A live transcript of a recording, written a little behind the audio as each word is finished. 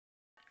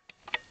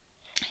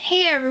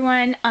Hey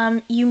everyone,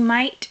 you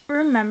might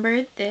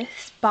remember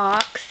this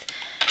box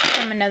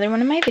from another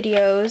one of my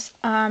videos.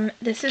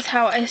 This is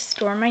how I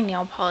store my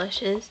nail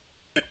polishes.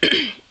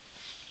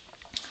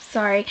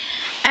 Sorry.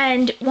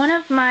 And one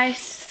of my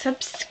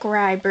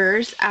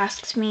subscribers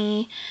asked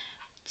me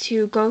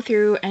to go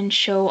through and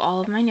show all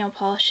of my nail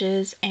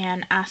polishes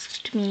and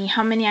asked me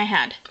how many I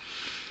had.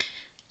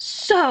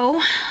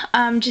 So,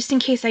 just in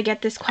case I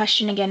get this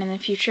question again in the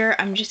future,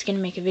 I'm just going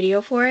to make a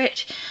video for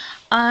it.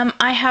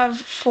 I have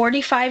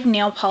 45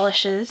 nail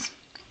polishes,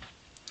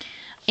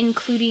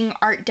 including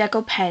Art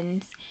Deco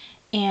pens,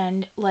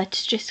 and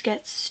let's just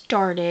get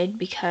started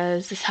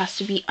because this has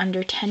to be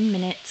under 10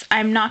 minutes.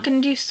 I'm not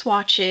going to do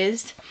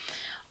swatches,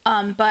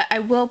 but I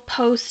will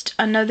post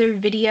another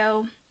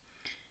video,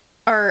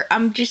 or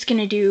I'm just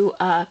going to do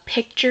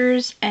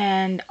pictures,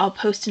 and I'll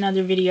post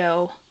another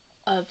video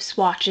of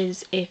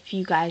swatches if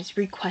you guys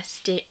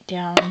request it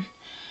down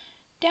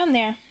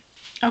there.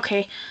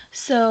 Okay,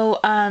 so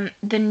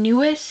the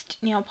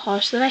newest nail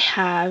polish that I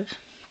have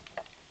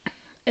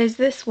is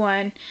this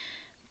one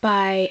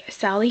by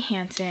Sally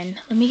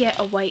Hansen. Let me get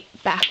a white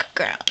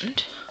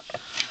background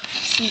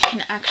so you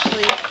can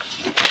actually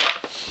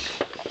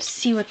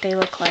see what they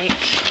look like.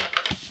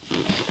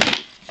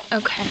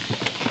 Okay,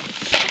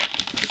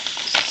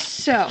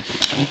 so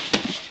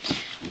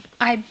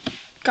I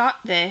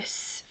got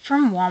this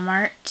from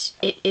Walmart.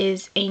 It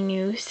is a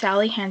new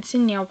Sally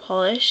Hansen nail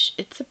polish.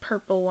 It's a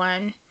purple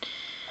one.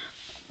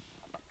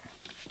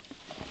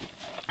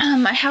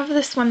 I have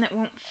this one that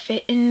won't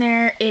fit in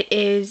there.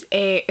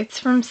 It's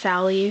from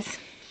Sally's.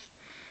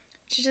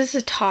 It's just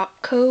a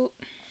top coat.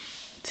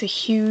 It's a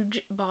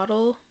huge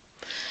bottle.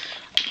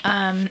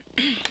 My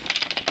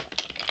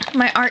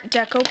Art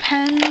Deco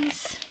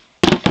pens,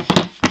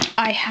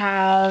 I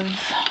have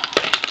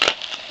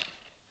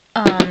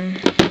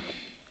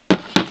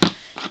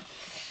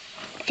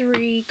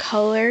three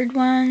colored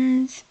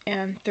ones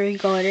and three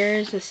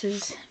glitters. This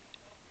is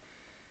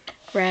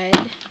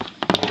red,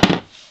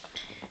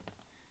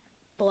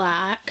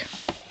 black,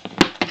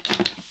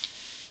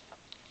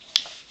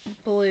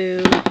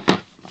 blue,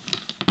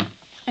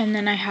 and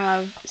then I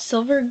have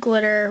silver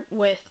glitter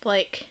with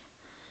like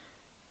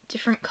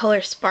different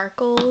color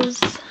sparkles,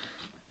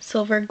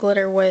 silver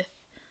glitter with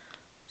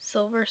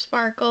silver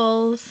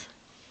sparkles,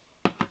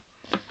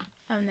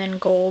 and then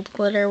gold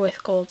glitter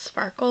with gold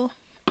sparkle.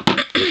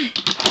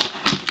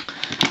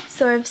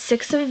 So I have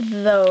 6 of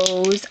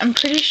those. I'm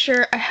pretty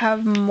sure I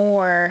have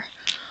more.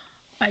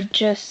 I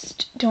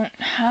just don't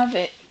have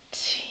it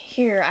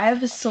here. I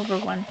have a silver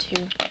one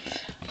too.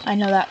 I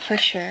know that for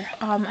sure.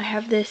 I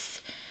have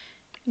this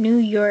New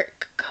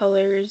York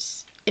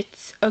colors.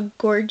 It's a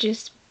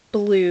gorgeous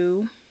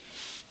blue.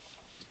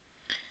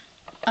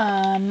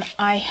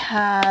 I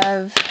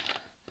have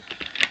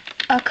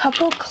a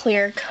couple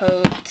clear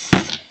coats.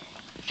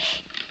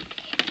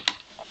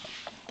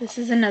 This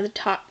is another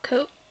top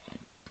coat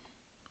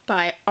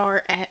by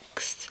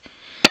RX.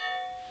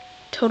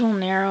 Total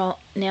Nail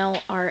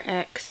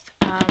RX.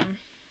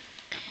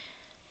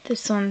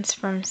 This one's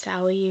from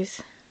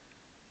Sally's.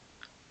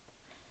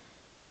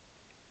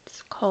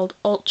 It's called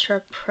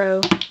Ultra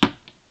Pro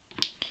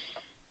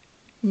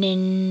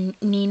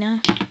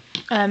Nina.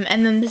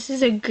 And then this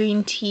is a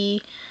green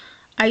tea.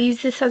 I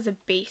use this as a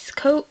base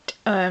coat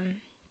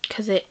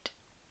because it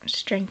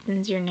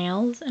strengthens your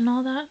nails and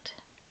all that.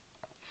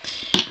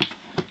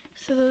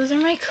 So those are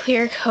my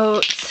clear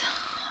coats.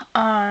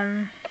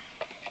 I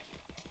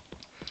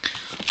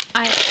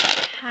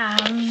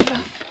have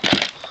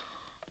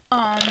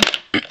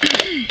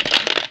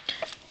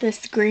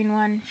this green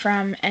one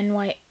from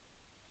NYX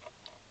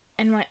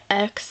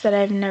that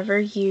I've never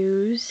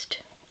used.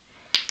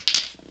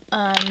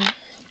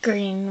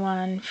 Green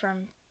one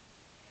from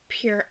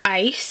Pure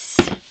Ice.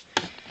 I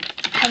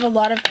have a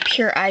lot of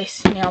Pure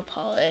Ice nail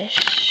polish.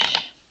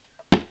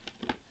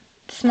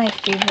 It's my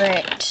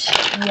favorite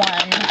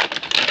one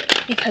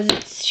because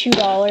it's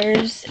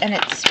 $2 and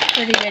it's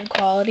pretty good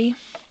quality.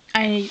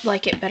 I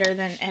like it better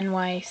than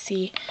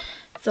NYC.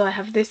 So I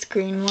have this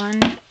green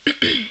one,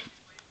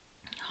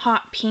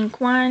 hot pink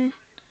one,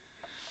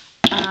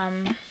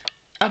 a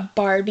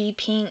Barbie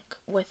pink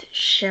with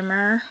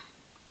shimmer,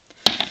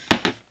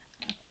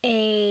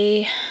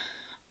 a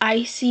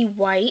icy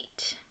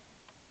white.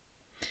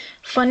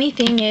 Funny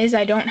thing is,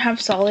 I don't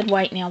have solid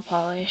white nail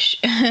polish.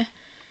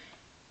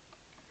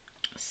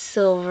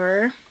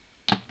 Silver,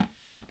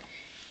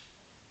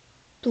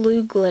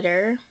 blue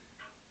glitter,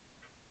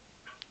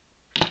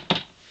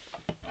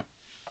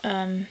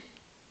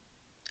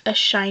 a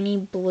shiny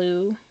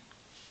blue.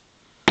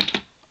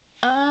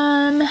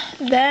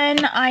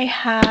 Then I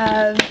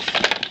have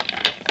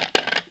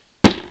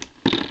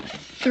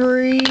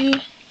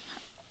 3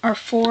 or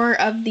 4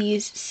 of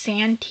these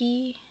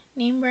Santee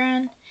name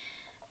brand.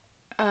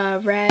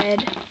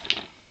 Red,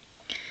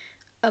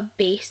 a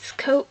base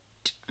coat,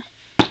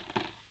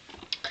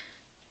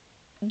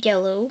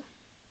 yellow,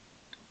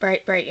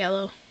 bright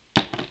yellow,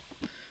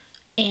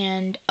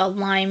 and a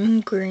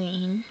lime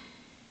green.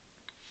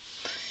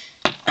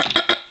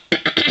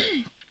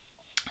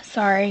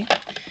 Sorry,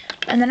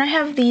 And then I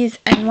have these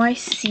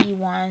NYC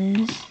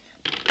ones.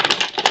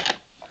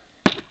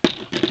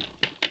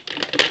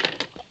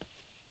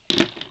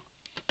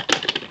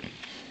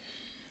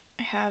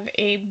 I have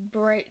a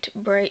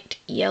bright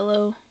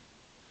yellow.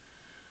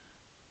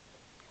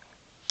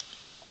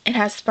 It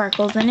has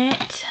sparkles in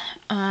it.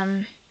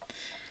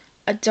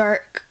 A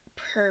dark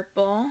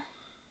purple.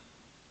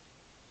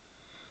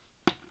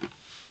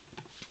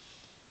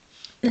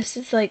 This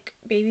is like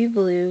baby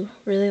blue,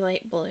 really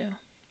light blue.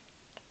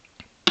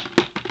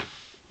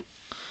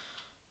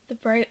 The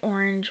bright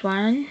orange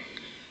one.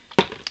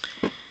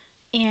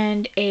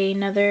 And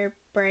another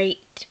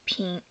bright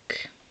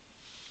pink.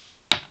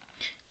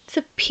 It's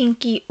a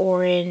pinky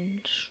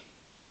orange.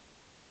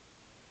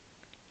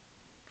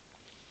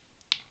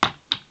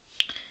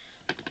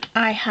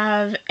 I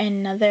have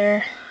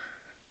another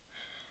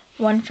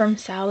one from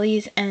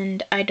Sally's,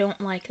 and I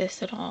don't like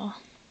this at all.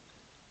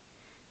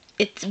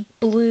 It's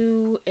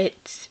blue,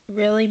 it's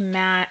really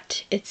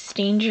matte, it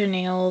stains your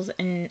nails,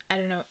 and I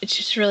don't know, it's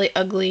just really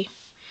ugly.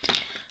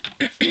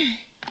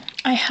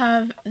 I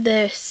have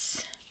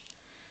this,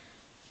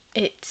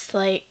 it's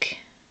like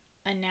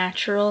a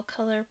natural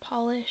color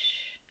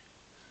polish.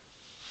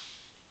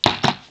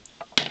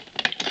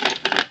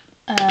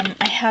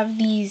 I have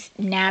these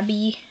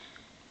Nabby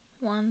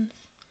ones.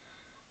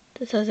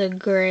 This is a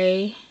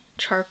gray,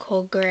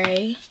 charcoal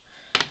gray.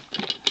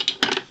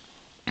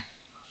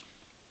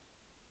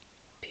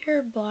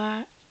 Pure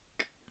black.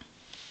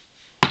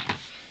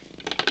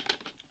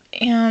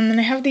 And then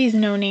I have these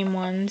no-name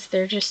ones.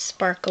 They're just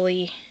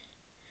sparkly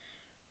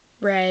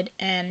red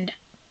and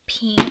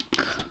pink.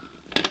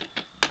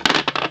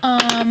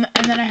 And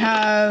then I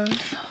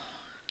have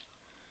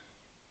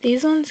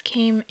these ones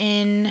came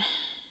in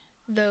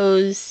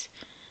those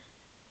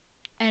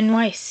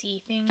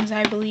NYC things,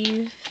 I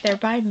believe. They're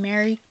by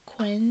Mary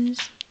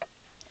Quinn's.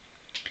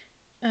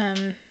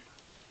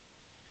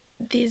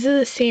 These are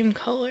the same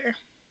color.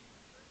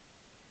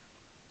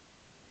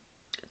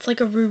 It's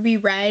like a ruby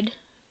red,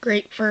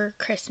 great for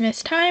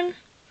Christmas time.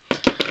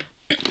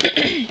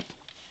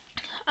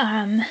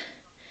 I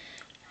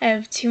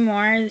have two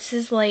more. This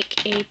is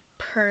like a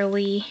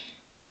pearly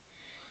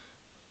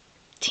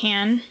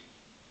tan.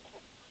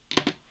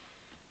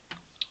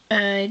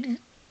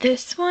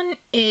 This one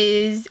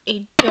is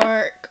a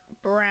dark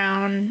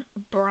brown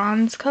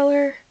bronze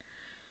color.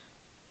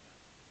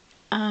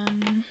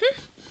 And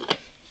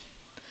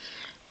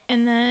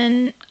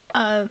then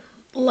a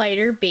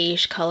lighter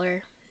beige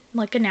color,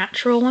 like a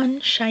natural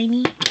one,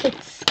 shiny.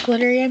 It's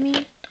glittery, I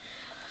mean.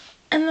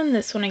 And then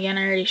this one again,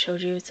 I already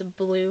showed you. It's a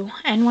blue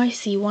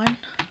NYC one.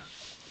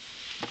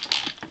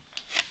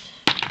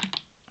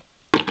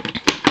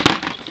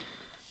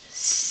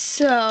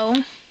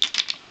 So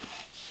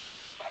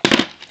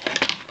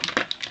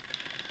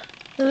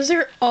those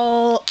are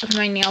all of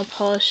my nail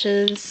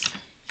polishes,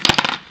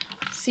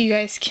 so you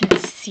guys can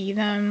see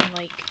them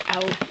like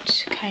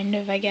out, kind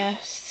of, I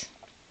guess.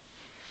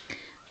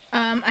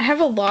 I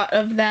have a lot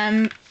of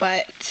them,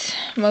 but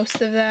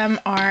most of them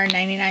are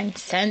 99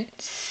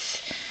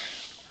 cents.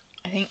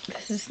 I think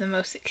this is the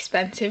most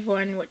expensive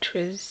one, which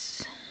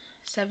was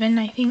 $7,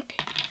 I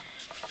think.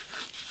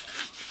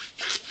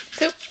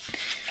 So,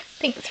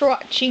 thanks for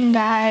watching,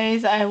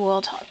 guys. I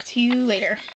will talk to you later.